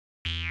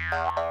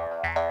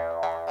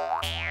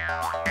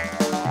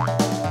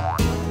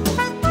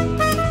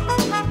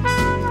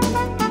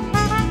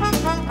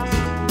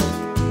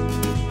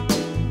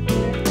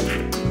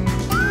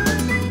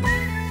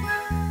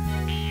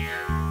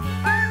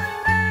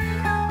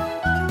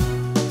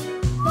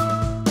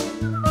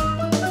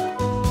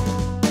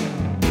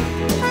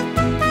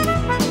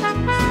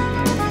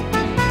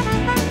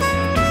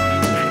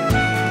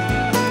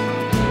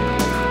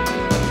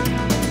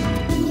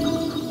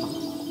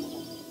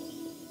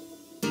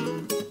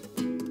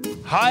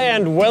Hi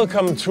and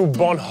welcome to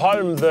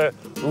Bornholm, the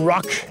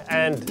rock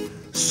and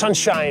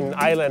sunshine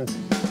island.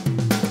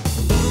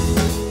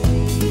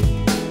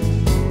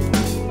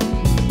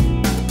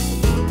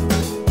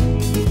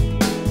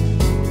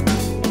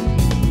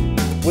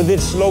 With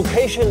its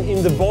location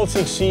in the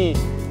Baltic Sea,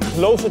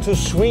 closer to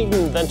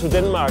Sweden than to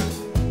Denmark,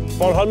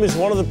 Bornholm is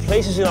one of the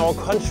places in our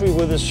country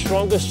with the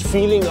strongest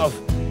feeling of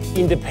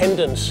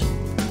independence.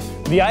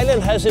 The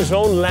island has its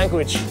own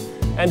language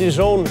and its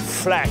own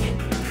flag.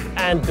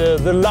 And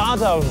the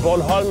larder of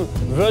Bornholm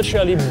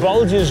virtually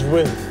bulges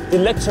with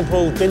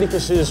delectable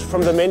delicacies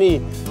from the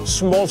many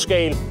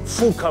small-scale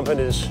food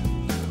companies.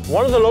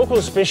 One of the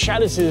local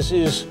specialities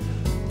is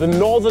the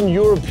Northern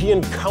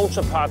European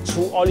counterpart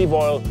to olive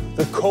oil,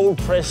 the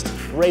cold-pressed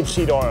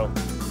rapeseed oil.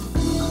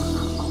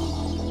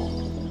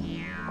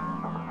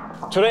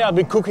 Today I'll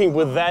be cooking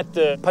with that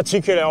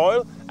particular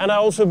oil, and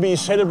I'll also be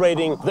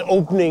celebrating the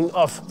opening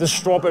of the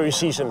strawberry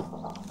season.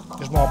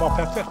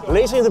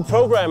 Later in the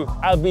program,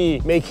 I'll be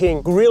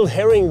making grilled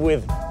herring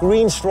with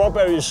green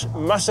strawberries,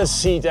 mustard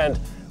seed and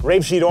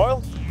rapeseed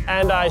oil.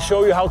 And I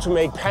show you how to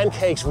make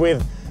pancakes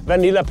with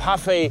vanilla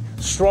parfait,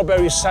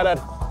 strawberry salad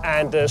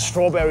and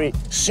strawberry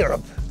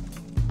syrup.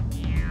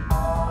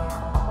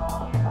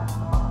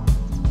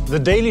 The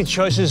daily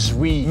choices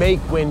we make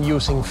when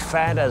using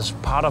fat as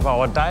part of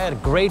our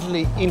diet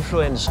greatly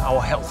influence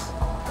our health.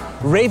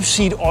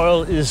 Rapeseed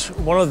oil is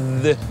one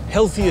of the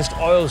healthiest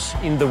oils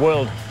in the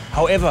world.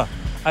 However,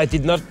 I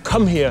did not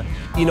come here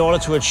in order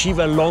to achieve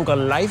a longer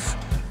life,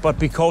 but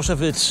because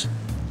of its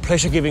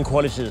pleasure-giving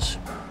qualities.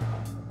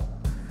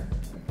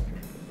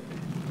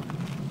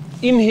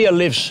 In here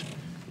lives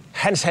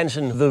Hans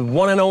Hansen, the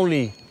one and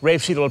only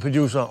rapeseed oil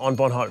producer on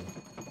Bornholm.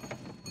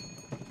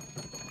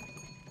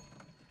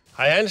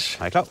 Hej Hans.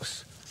 Hej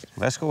Claus.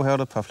 Værsgo, her er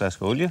der et par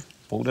flasker olie.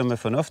 Brug dem med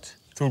fornuft.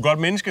 Du er et godt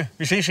menneske.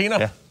 Vi ses senere.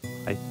 Ja,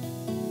 hej.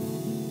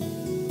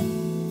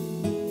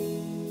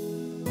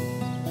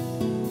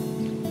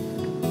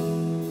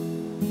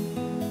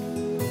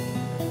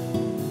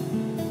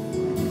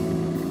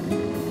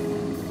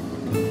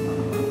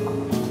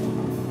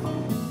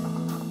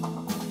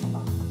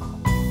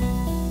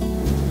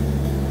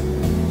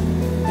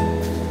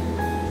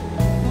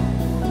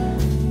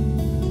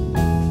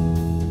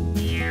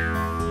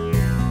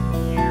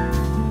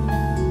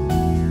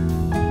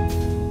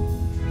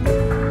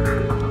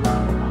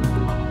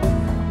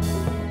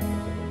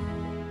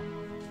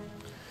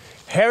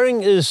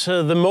 Herring is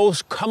the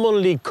most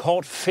commonly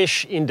caught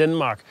fish in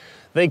Denmark.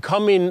 They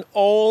come in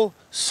all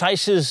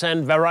sizes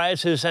and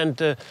varieties,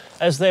 and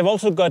as they've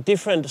also got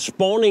different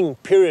spawning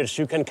periods,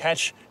 you can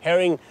catch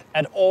herring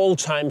at all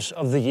times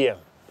of the year.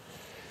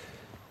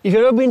 If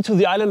you've ever been to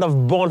the island of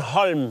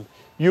Bornholm,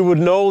 you would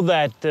know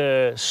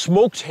that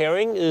smoked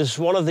herring is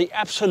one of the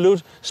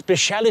absolute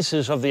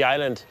specialities of the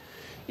island.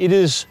 It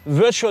is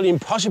virtually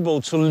impossible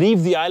to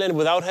leave the island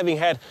without having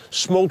had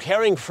smoked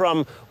herring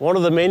from one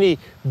of the many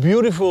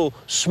beautiful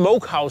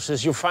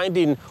smokehouses you find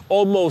in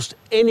almost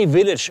any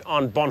village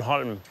on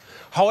Bornholm.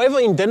 However,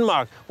 in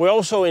Denmark, we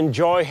also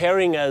enjoy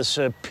herring as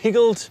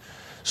pickled,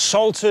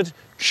 salted,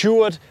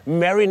 cured,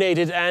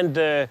 marinated, and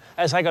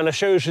as I'm going to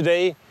show you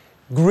today,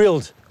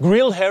 grilled.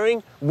 Grilled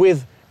herring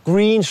with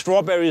green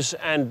strawberries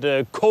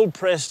and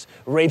cold-pressed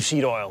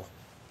rapeseed oil.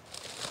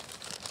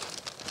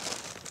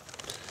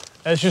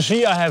 As you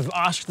see, I have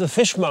asked the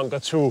fishmonger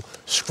to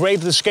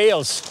scrape the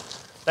scales.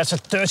 That's a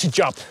dirty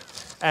job.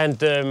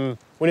 And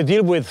when you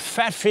deal with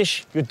fat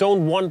fish, you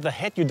don't want the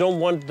head, you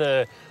don't want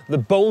the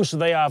bones.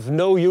 They are of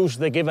no use.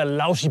 They give a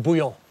lousy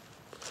bouillon.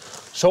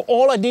 So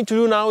all I need to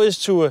do now is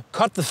to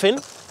cut the fin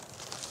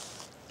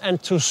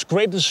and to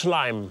scrape the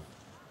slime.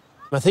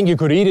 I think you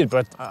could eat it,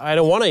 but I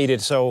don't want to eat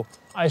it. So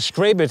I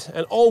scrape it,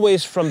 and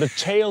always from the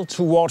tail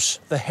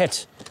towards the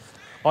head.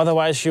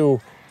 Otherwise,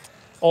 you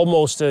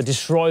almost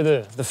destroy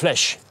the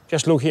flesh.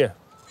 Just look here.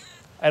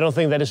 I don't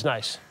think that is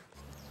nice.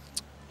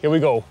 Here we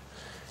go.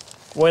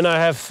 When I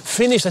have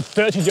finished a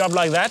dirty job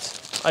like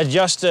that, I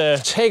just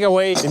take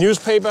away the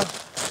newspaper,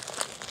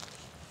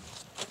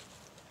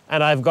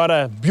 and I've got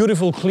a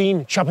beautiful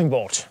clean chopping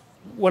board.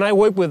 When I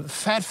work with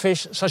fat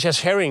fish such as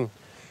herring,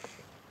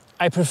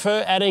 I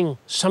prefer adding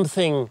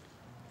something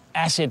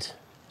acid,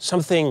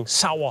 something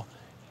sour.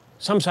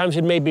 Sometimes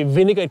it may be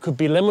vinegar, it could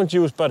be lemon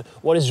juice, but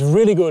what is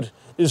really good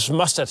is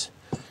mustard.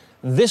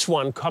 This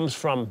one comes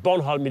from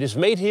Bornholm. It is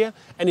made here,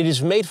 and it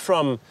is made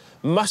from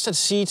mustard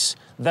seeds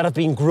that have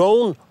been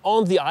grown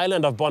on the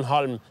island of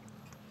Bornholm.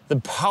 The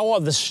power,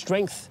 the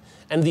strength,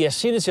 and the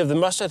acidity of the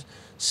mustard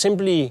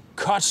simply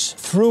cuts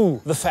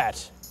through the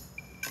fat.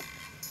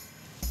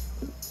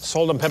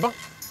 salt and pepper.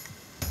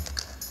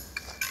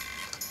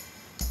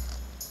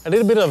 A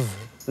little bit of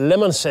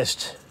lemon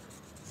zest.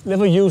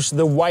 Never use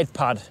the white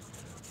part,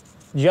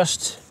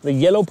 just the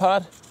yellow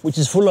part, which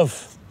is full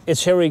of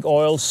ethereal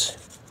oils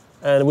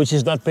and which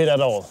is not bitter at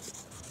all.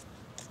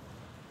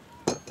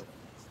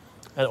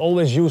 And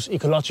always use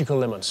ecological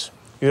lemons.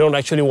 You don't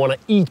actually want to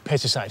eat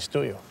pesticides,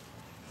 do you?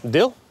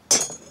 Dill.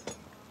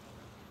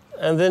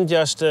 And then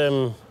just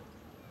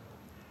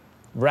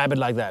wrap it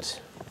like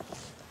that.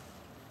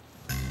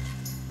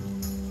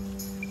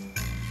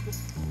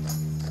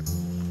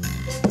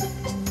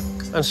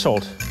 And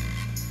salt.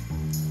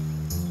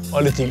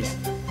 Olive dill.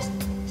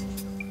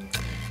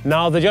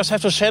 Now they just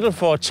have to settle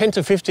for 10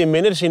 to 15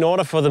 minutes in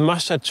order for the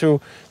mustard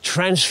to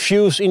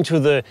transfuse into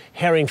the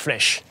herring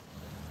flesh.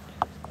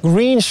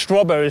 Green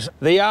strawberries,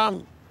 they are,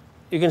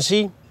 you can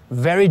see,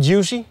 very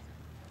juicy.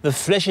 The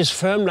flesh is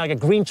firm like a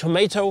green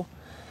tomato,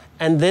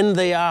 and then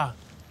they are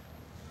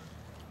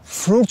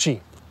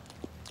fruity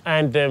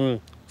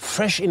and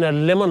fresh in a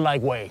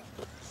lemon-like way.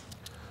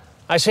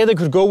 I say they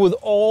could go with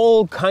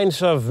all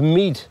kinds of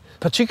meat,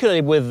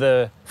 particularly with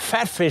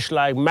fat fish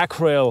like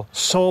mackerel,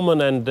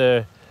 salmon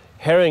and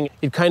herring.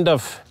 It kind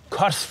of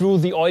cuts through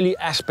the oily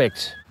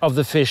aspect of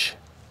the fish.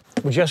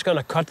 We're just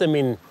gonna cut them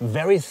in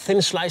very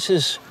thin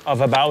slices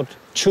of about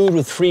 2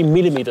 to 3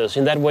 millimeters.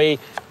 In that way,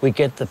 we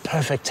get the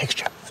perfect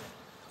texture.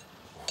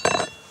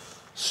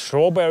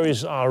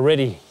 Strawberries are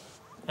ready,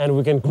 and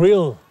we can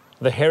grill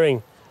the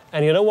herring.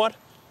 And you know what?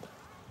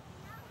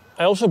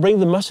 I also bring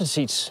the mustard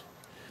seeds,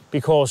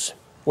 because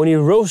when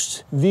you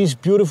roast these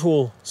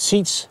beautiful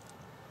seeds,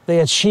 they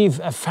achieve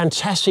a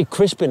fantastic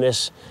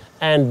crispiness,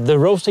 and the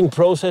roasting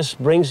process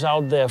brings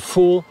out their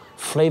full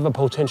flavor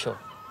potential.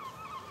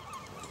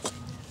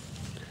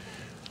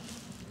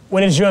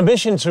 When it's your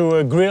ambition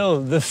to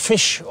grill the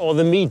fish or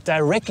the meat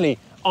directly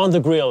on the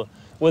grill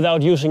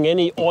without using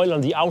any oil on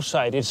the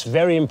outside, it's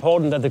very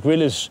important that the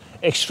grill is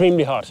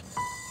extremely hot.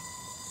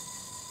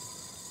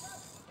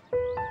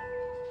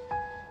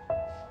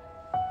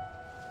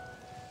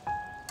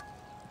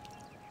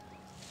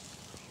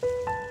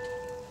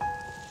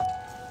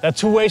 There are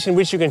 2 ways in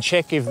which you can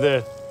check if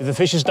the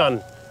fish is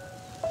done.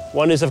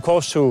 One is, of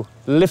course, to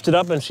lift it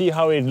up and see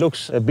how it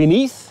looks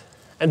beneath.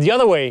 And the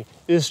other way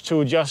is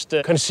to just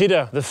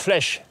consider the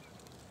flesh.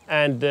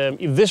 And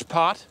if this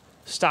part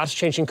starts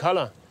changing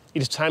color,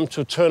 it is time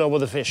to turn over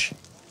the fish.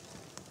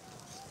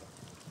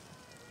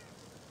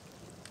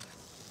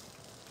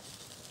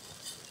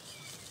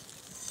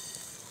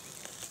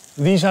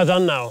 These are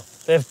done now.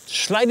 They've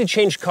slightly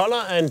changed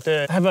color and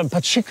have a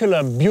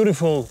particular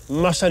beautiful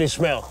mustardy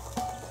smell.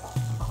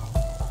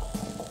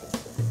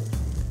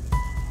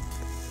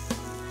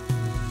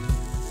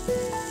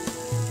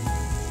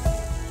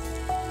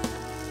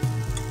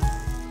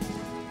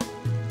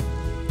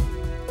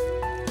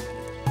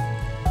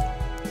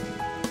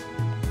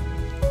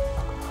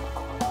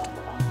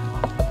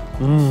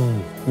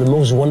 The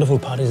most wonderful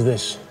part is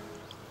this,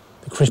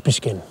 the crispy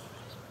skin.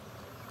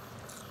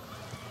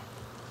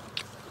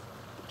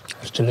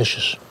 It's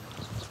delicious.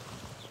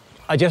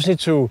 I just need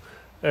to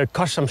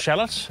cut some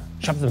shallots,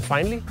 chop them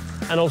finely,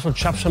 and also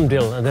chop some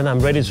dill, and then I'm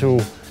ready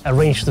to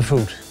arrange the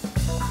food.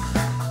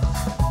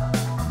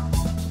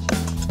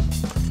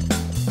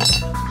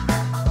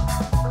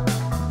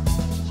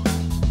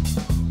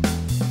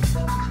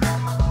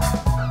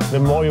 The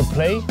more you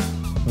play,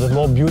 the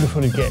more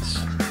beautiful it gets.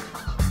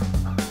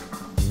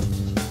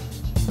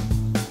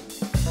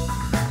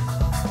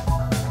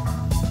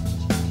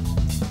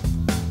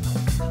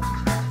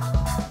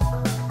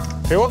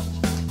 Pepper.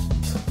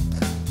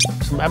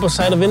 Some apple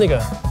cider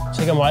vinegar.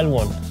 Take a mild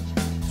one.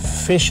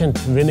 Fish and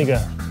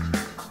vinegar,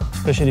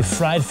 especially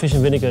fried fish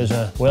and vinegar, is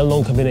a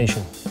well-known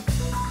combination.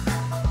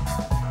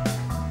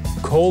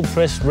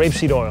 Cold-pressed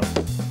rapeseed oil,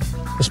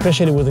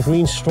 especially with the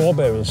green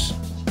strawberries.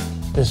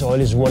 This oil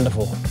is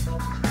wonderful.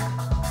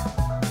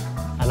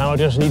 And now I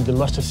just need the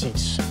mustard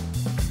seeds.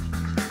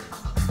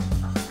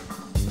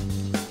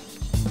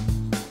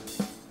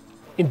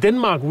 In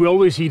Denmark, we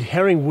always eat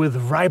herring with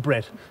rye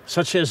bread,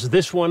 such as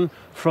this one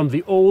from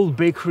the old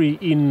bakery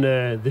in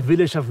the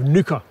village of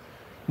Nykker.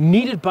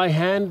 Kneaded by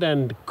hand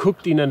and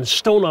cooked in a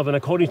stone oven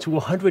according to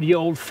a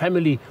 100-year-old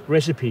family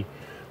recipe.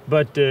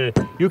 But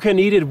you can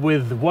eat it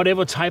with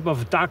whatever type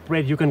of dark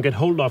bread you can get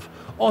hold of,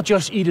 or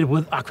just eat it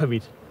with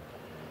aquavit.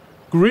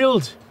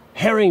 Grilled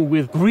herring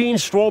with green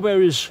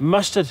strawberries,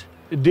 mustard,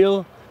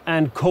 dill,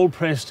 and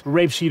cold-pressed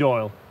rapeseed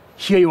oil.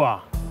 Here you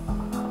are.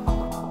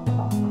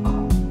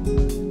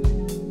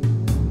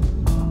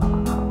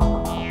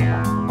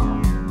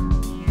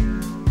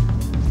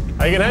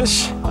 Hej igen,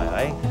 Hans. Hej,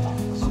 hej.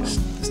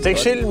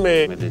 Stegsild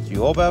med lidt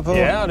jordbær på.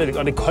 Ja,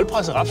 og det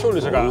koldpresset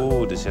rapsolie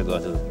sågar. Det ser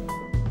godt ud.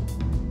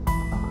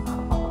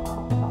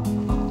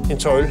 En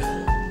tøjle.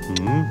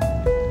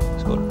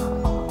 Skål.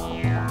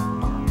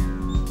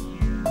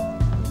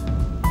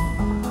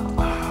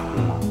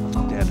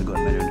 Det er altså godt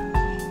med øl.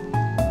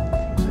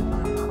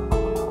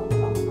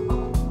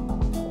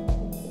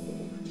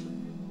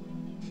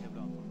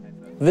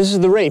 This is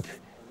the rape.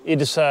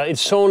 It's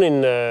sown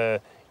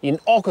in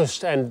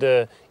August, and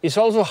it's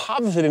also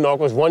harvested in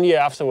August 1 year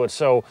afterwards,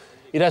 so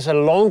it has a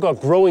longer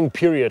growing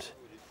period.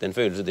 Den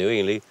følelse, det er jo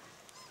egentlig,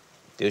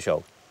 det er jo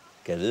sjovt.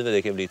 Kan jeg vide, hvad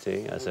det kan blive til,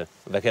 ikke? Altså,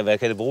 hvad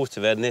kan det bruges til?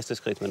 Hvad er det næste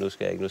skridt, man nu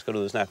skal, ikke? Nu skal du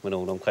ud og snakke med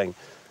nogen omkring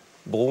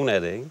brugen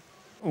af det, ikke?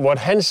 What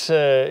Hans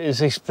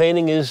is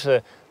explaining is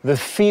the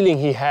feeling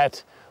he had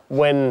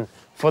when,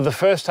 for the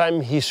first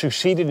time, he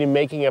succeeded in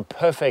making a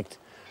perfect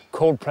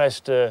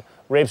cold-pressed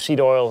rapeseed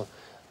oil.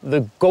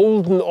 The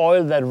golden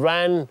oil that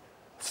ran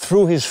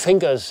through his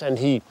fingers, and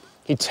he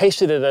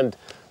tasted it and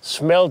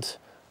smelled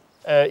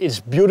its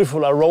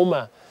beautiful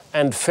aroma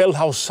and felt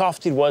how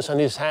soft it was on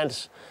his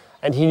hands.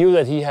 And he knew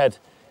that he had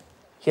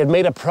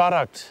made a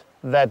product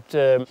that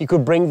he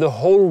could bring the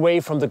whole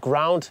way from the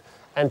ground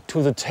and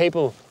to the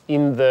table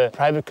in the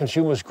private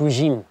consumer's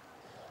cuisine.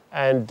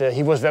 And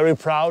he was very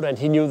proud, and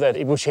he knew that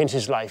it would change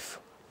his life.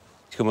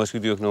 Vi skal måske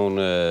dyrke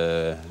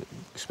nogle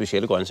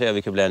specielle grøntsager,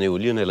 vi kan blande i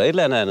olien eller et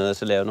eller andet, og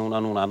så lave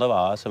nogle andre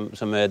varer,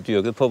 som er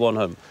dyrket på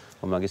Bornholm,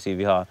 hvor man kan sige, at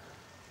vi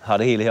har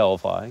det hele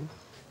heroverfra, ikke?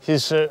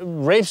 His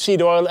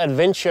rapeseed oil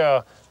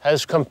adventure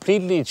has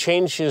completely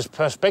changed his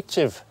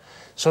perspective.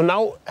 So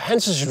now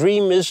Hans's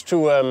dream is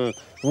to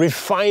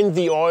refine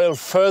the oil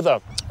further,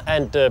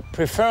 and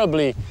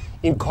preferably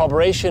in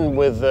cooperation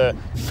with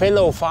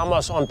fellow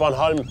farmers on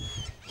Bornholm.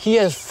 He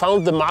has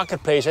found the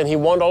marketplace, and he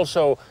wants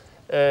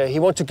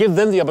to give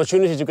them the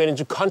opportunity to get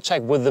into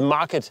contact with the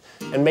market,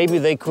 and maybe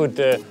they could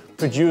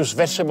produce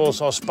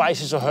vegetables or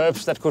spices or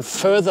herbs that could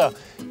further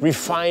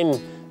refine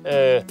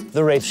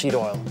the rapeseed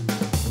oil.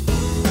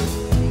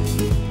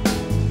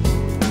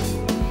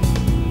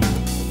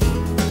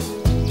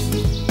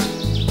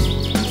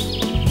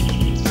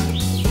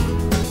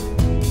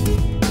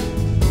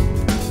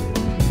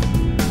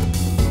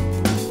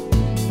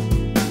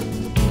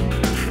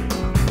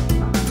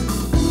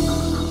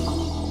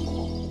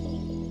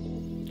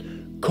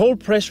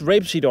 Cold-pressed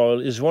rapeseed oil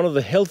is one of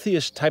the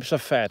healthiest types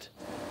of fat.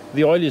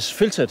 The oil is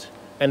filtered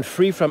and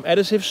free from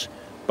additives,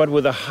 but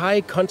with a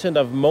high content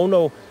of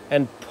mono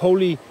and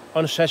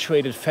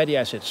polyunsaturated fatty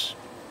acids.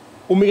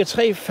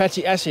 Omega-3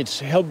 fatty acids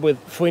help with,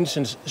 for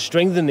instance,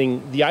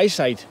 strengthening the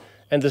eyesight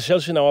and the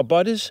cells in our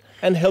bodies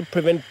and help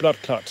prevent blood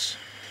clots.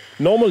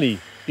 Normally,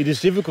 it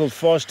is difficult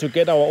for us to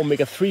get our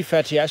omega-3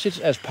 fatty acids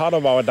as part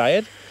of our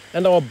diet,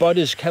 and our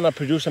bodies cannot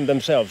produce them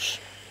themselves.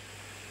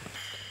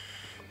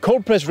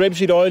 Cold-pressed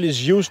rapeseed oil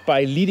is used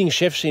by leading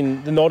chefs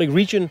in the Nordic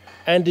region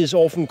and is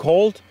often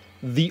called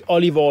the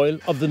olive oil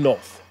of the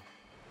north.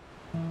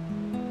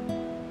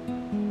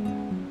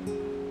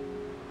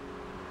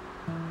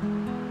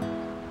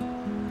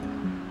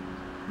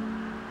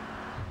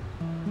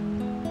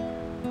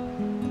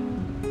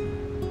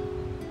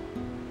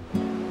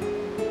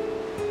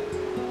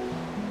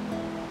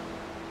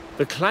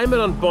 The climate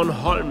on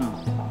Bornholm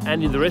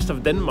and in the rest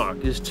of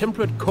Denmark is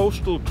temperate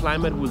coastal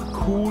climate with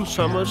cool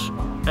summers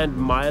and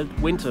mild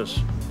winters.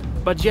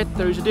 But yet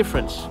there is a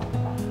difference.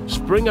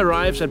 Spring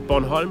arrives at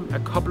Bornholm a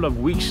couple of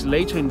weeks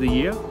later in the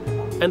year,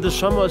 and the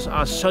summers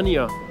are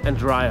sunnier and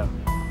drier.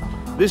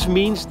 This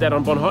means that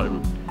on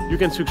Bornholm you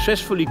can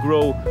successfully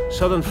grow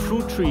southern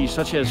fruit trees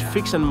such as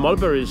figs and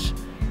mulberries,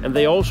 and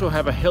they also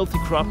have a healthy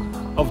crop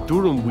of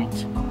durum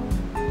wheat.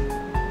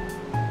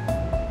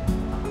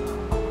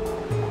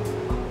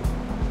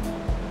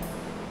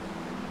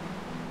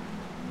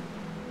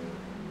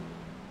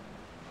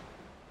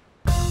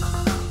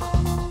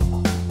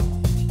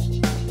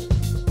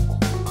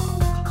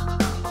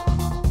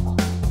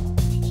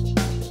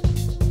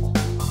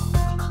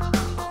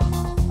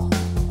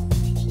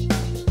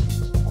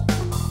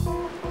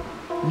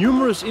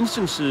 Numerous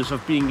instances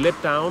of being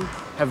let down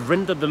have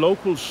rendered the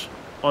locals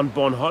on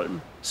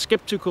Bornholm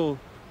skeptical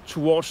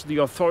towards the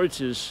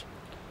authorities.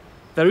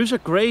 There is a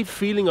great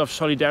feeling of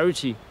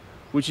solidarity,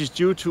 which is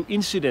due to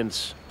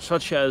incidents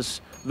such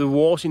as the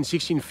wars in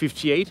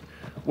 1658,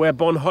 where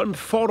Bornholm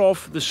fought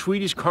off the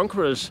Swedish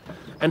conquerors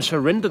and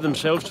surrendered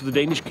themselves to the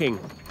Danish king.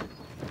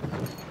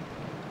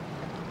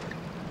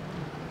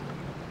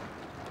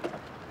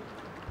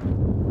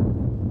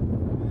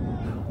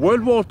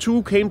 World War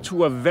II came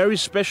to a very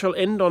special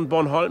end on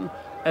Bornholm,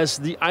 as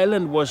the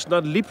island was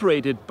not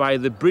liberated by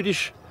the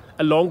British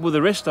along with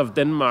the rest of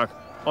Denmark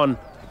on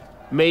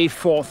May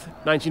 4th,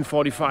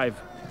 1945.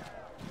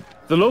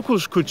 The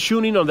locals could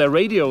tune in on their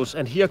radios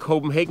and hear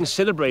Copenhagen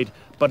celebrate,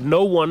 but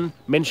no one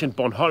mentioned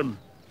Bornholm.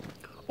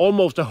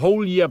 Almost a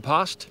whole year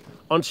passed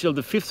until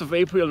the 5th of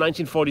April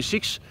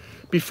 1946,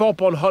 before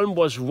Bornholm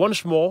was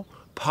once more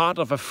part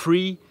of a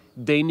free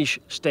Danish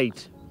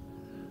state.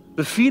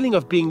 The feeling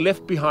of being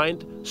left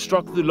behind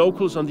struck the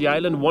locals on the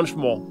island once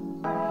more.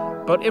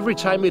 But every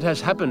time it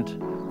has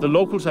happened, the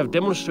locals have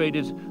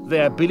demonstrated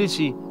their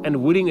ability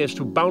and willingness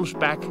to bounce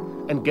back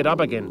and get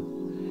up again.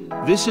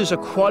 This is a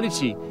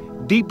quality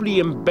deeply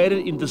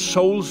embedded in the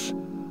souls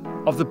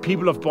of the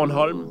people of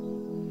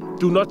Bornholm.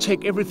 Do not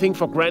take everything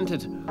for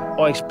granted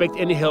or expect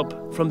any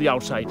help from the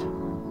outside.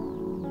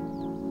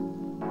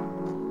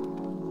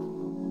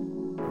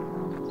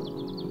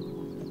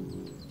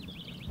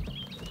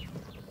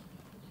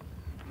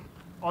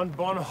 On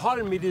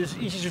Bornholm, it is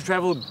easy to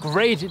travel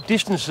great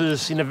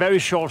distances in a very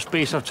short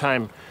space of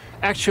time.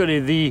 Actually,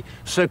 the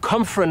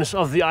circumference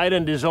of the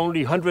island is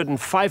only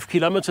 105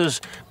 kilometers,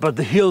 but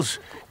the hills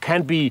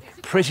can be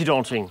pretty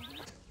daunting.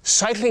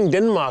 Cycling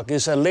Denmark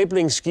is a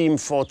labeling scheme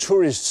for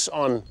tourists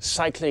on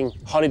cycling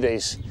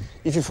holidays.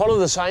 If you follow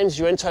the signs,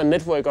 you enter a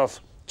network of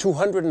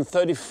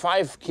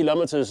 235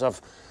 kilometers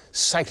of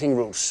cycling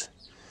routes.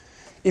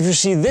 If you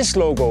see this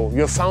logo,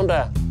 you've found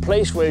a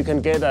place where you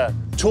can get a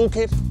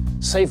toolkit,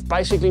 safe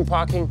bicycling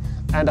parking,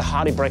 and a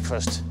hearty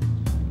breakfast,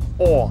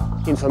 or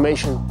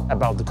information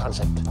about the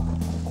concept.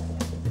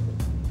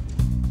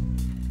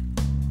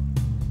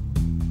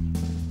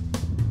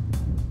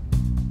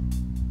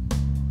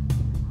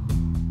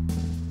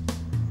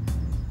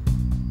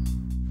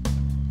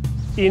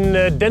 In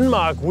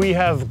Denmark, we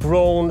have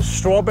grown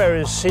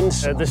strawberries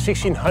since the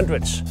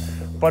 1600s,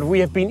 but we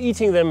have been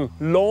eating them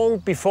long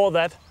before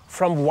that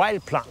from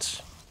wild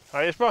plants.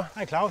 Hi Jesper.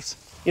 Hi Claus.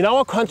 In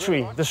our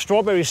country, the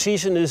strawberry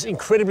season is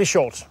incredibly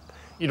short.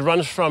 It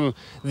runs from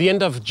the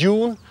end of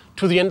June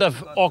to the end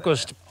of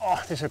August.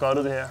 Det ser godt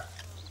ud det her.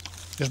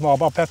 Det smager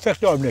bare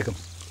perfekt i øjeblikket.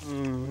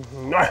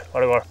 Nej, hvor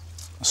er det godt.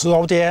 Så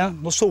over det er,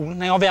 når solen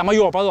varmer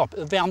jordbæret op.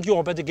 Varmt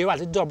jordbær, det giver jo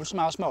altid dobbelt så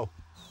meget smag.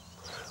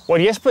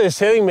 What Jesper is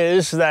telling me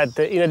is that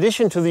in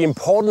addition to the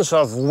importance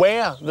of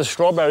where the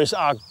strawberries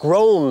are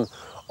grown,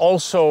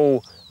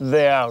 also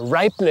their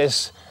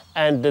ripeness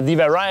and the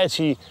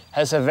variety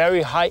has a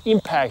very high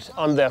impact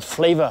on their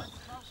flavor.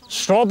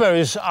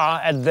 Strawberries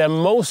are at their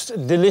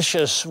most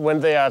delicious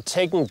when they are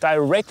taken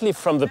directly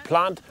from the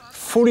plant,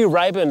 fully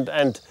ripened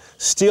and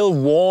still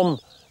warm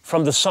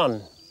from the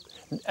sun.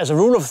 As a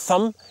rule of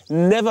thumb,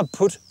 never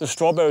put the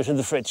strawberries in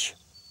the fridge.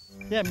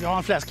 Jamen, jeg har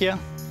en flaske her.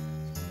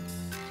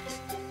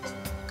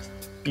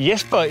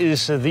 Jesper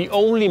is the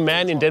only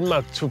man in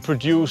Denmark to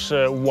produce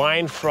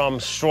wine from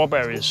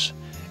strawberries.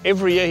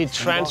 Every year he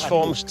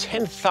transforms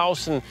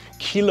 10,000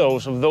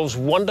 kilos of those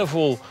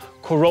wonderful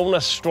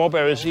Corona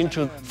strawberries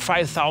into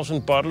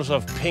 5,000 bottles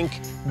of pink,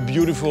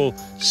 beautiful,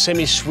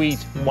 semi-sweet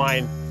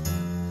wine.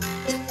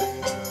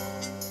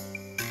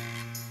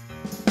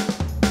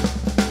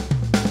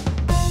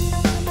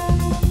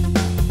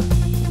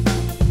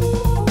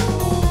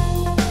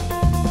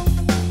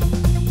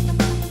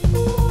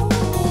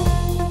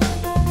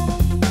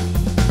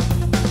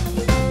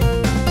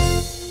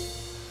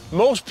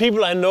 Most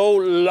people I know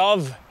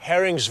love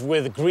herrings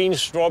with green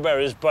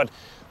strawberries, but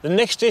the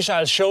next dish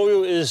I'll show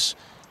you is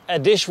a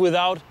dish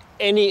without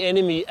any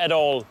enemy at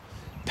all.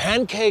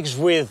 Pancakes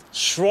with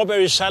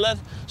strawberry salad,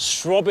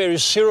 strawberry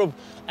syrup,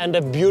 and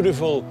a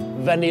beautiful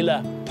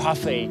vanilla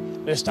parfait.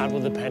 Let's start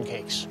with the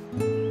pancakes.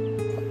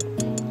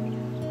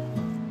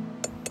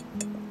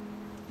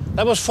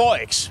 That was 4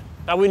 eggs.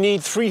 Now we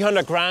need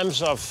 300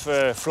 grams of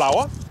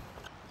flour.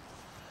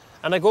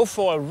 And I go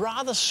for a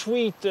rather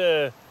sweet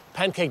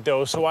pancake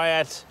dough, so I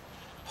add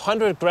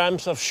 100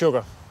 grams of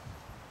sugar.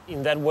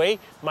 In that way,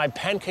 my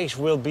pancakes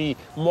will be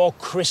more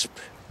crisp.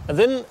 And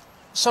then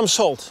some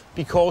salt,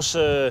 because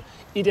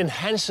it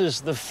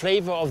enhances the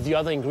flavor of the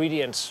other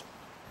ingredients.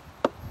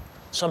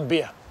 Some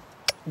beer,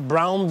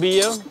 brown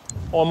beer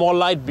or more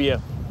light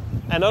beer.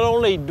 And not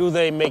only do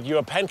they make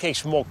your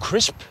pancakes more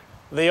crisp,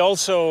 they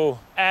also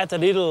add a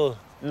little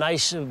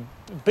nice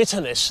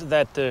bitterness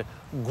that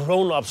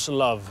grown-ups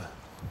love.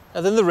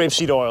 And then the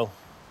rapeseed oil.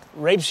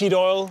 Rapeseed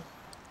oil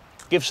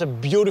gives a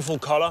beautiful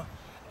color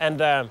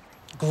and a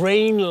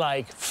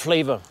grain-like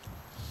flavor.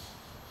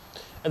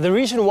 And the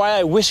reason why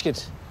I whisk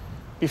it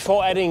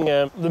before adding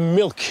the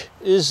milk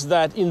is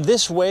that in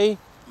this way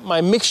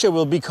my mixture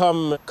will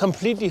become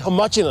completely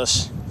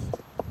homogeneous.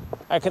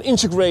 I can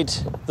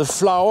integrate the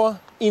flour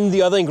in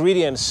the other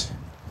ingredients.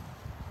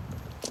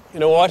 You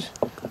know what?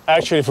 I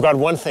actually forgot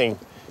one thing,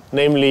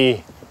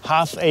 namely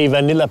half a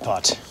vanilla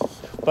pot.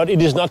 But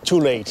it is not too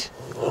late.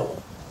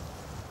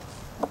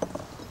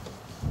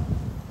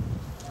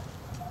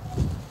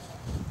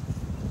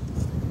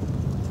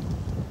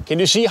 Can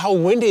you see how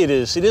windy it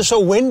is? It is so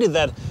windy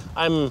that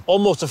I'm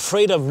almost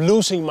afraid of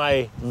losing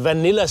my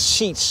vanilla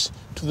seeds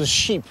to the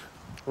sheep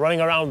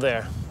running around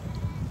there.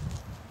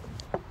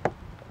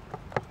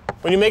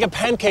 When you make a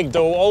pancake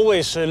dough,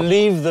 always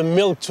leave the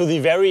milk to the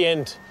very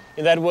end.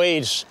 In that way,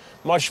 it's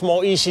much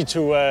more easy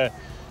to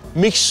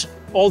mix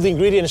all the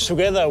ingredients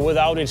together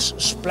without it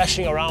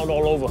splashing around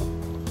all over.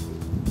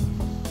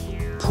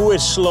 Pour it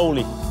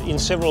slowly in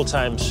several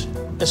times,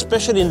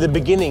 especially in the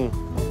beginning,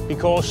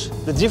 because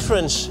the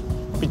difference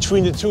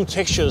between the two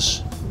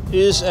textures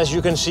is, as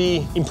you can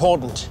see,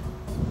 important.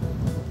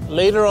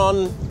 Later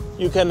on,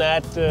 you can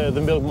add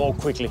the milk more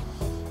quickly.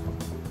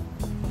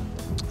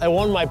 I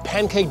want my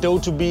pancake dough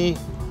to be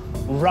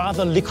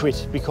rather liquid,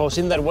 because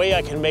in that way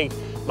I can make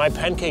my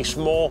pancakes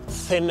more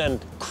thin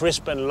and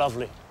crisp and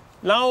lovely.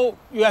 Now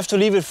you have to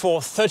leave it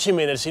for 30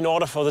 minutes in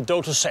order for the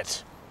dough to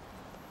set.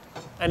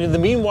 And in the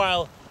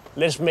meanwhile,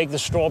 let's make the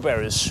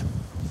strawberries.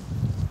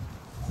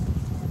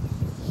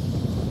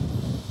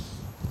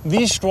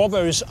 These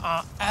strawberries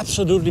are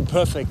absolutely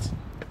perfect.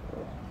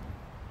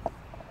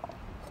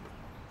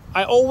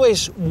 I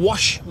always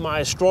wash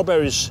my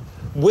strawberries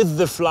with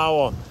the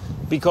flour,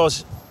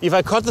 because if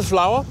I cut the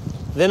flour,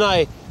 then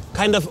I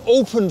kind of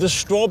open the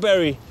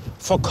strawberry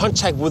for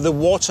contact with the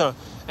water,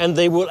 and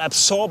they will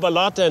absorb a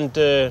lot, and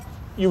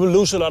you will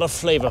lose a lot of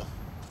flavor.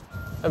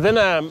 And then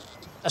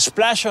a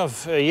splash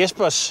of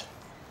Jesper's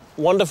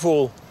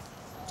wonderful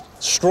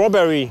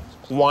strawberry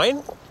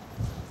wine.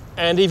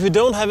 And if you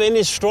don't have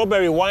any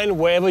strawberry wine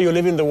wherever you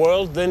live in the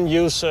world, then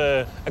use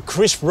a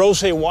crisp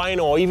rosé wine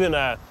or even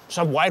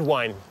some white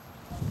wine.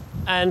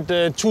 And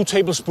 2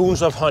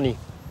 tablespoons of honey.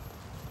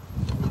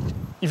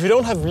 If you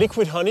don't have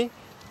liquid honey,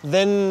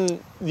 then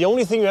the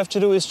only thing you have to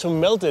do is to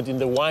melt it in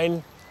the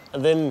wine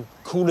and then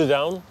cool it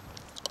down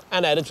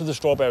and add it to the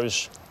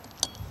strawberries.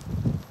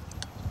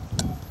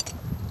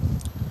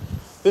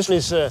 This one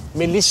is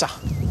Melissa.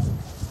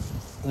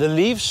 The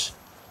leaves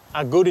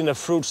are good in a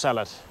fruit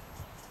salad.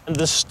 And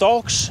the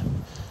stalks,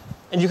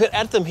 and you can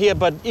add them here,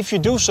 but if you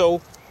do so,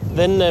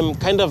 then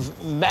kind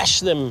of mash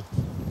them.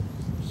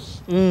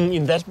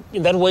 In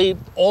that way,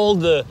 all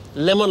the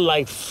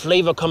lemon-like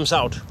flavor comes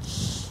out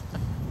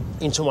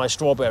into my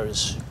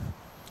strawberries.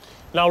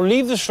 Now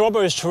leave the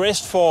strawberries to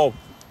rest for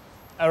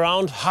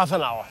around half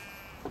an hour.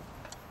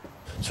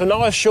 So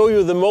now I show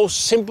you the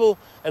most simple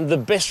and the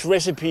best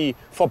recipe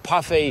for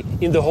parfait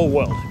in the whole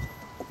world.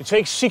 You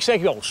take 6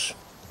 egg yolks,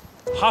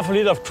 half a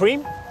liter of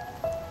cream,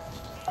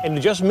 and you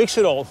just mix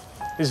it all.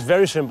 It's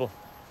very simple.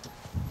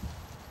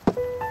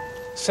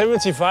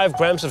 75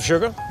 grams of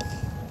sugar,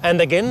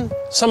 and again,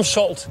 some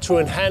salt to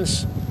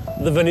enhance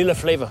the vanilla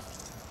flavor.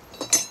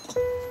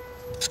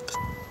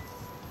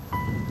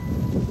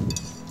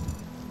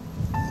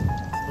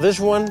 This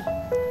one,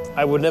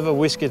 I would never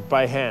whisk it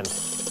by hand.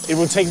 It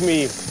will take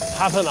me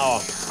half an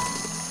hour.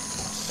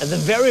 And the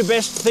very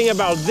best thing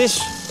about this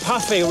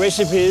parfait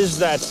recipe is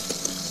that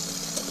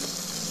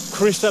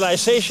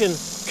crystallization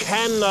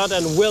cannot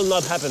and will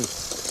not happen.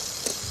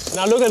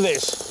 Now look at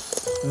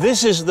this.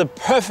 This is the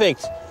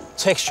perfect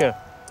texture.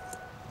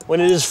 When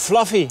it is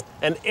fluffy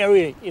and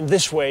airy in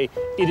this way,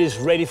 it is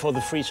ready for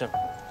the freezer.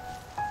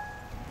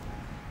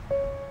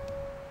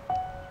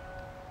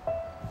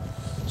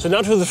 So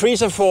now to the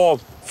freezer for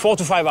 4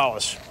 to 5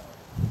 hours.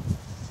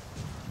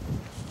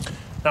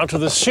 Now to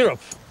the syrup.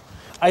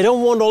 I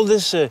don't want all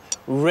this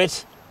red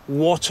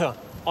water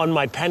on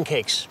my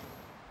pancakes.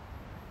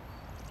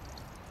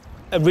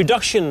 A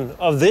reduction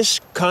of this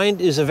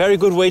kind is a very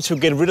good way to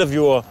get rid of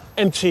your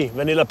empty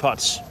vanilla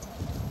pots.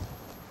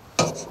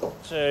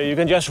 So you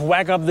can just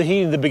whack up the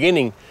heat in the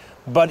beginning,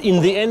 but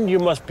in the end you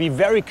must be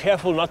very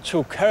careful not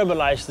to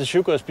caramelize the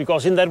sugars,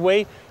 because in that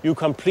way you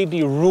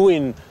completely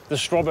ruin the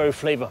strawberry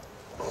flavor.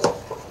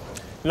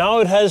 Now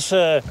it has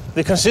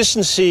the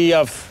consistency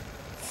of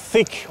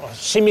thick or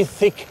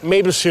semi-thick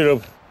maple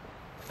syrup,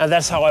 and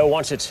that's how I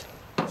want it.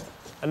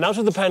 And now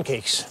to the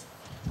pancakes.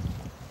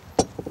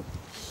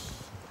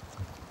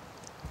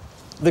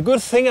 The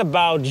good thing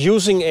about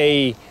using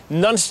a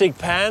non-stick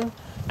pan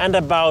and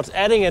about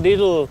adding a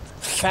little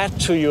fat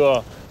to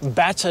your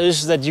batter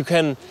is that you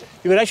can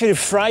actually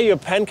fry your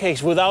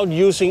pancakes without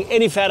using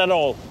any fat at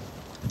all.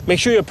 Make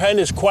sure your pan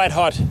is quite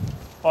hot,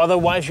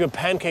 otherwise your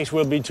pancakes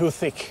will be too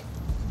thick.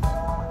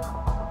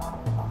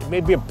 It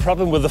may be a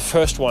problem with the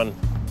first one.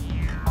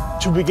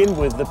 To begin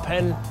with, the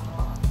pan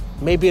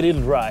may be a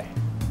little dry.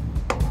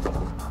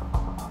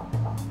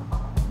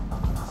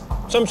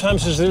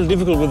 Sometimes it's a little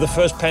difficult with the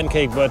first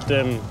pancake, but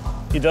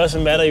it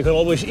doesn't matter, you can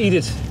always eat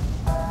it.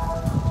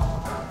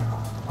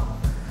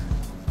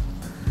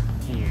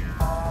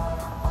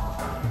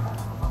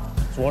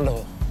 It's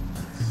wonderful.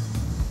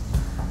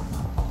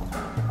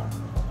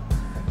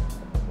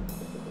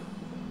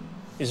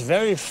 It's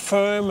very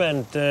firm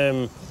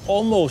and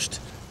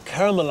almost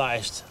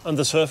caramelized on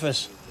the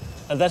surface,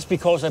 and that's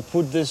because I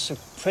put this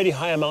pretty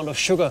high amount of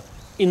sugar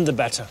in the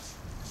batter.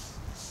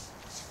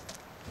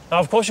 Now,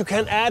 of course, you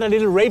can add a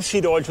little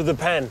rapeseed oil to the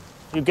pan.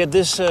 You get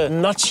this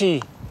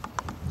nutty,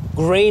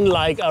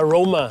 grain-like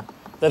aroma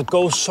that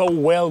goes so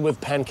well with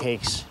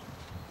pancakes.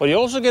 But you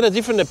also get a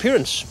different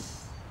appearance.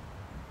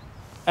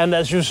 And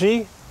as you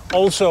see,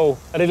 also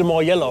a little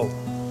more yellow.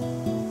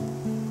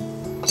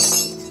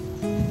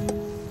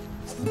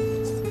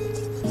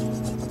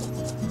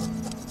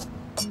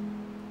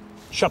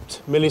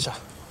 Chopped Melissa.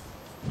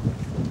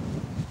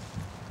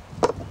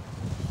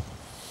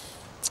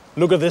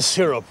 Look at this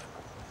syrup.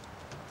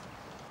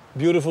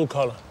 Beautiful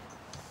color.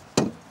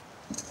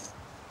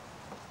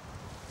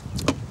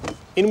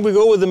 In we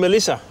go with the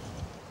Melissa.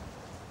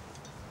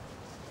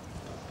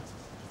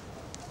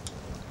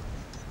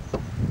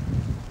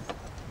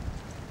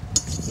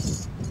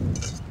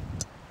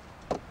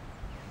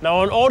 Now,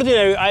 on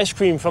ordinary ice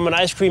cream from an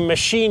ice cream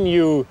machine,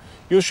 you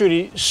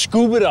usually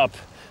scoop it up,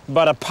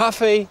 but a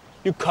parfait,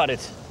 you cut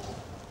it.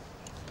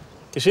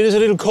 You see, it's a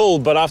little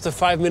cold, but after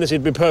 5 minutes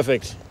it'll be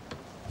perfect.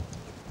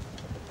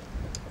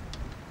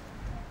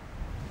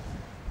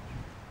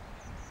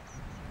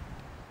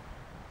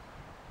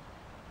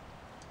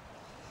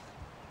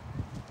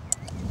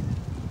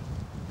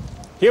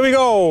 Here we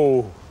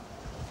go.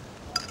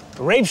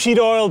 Rapeseed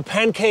oil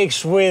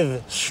pancakes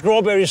with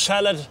strawberry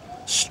salad,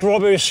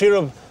 strawberry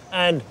syrup,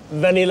 and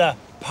vanilla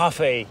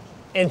parfait.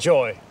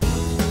 Enjoy.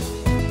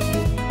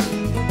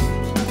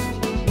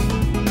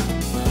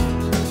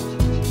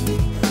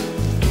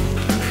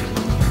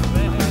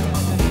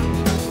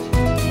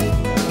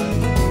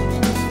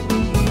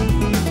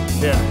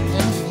 Yeah.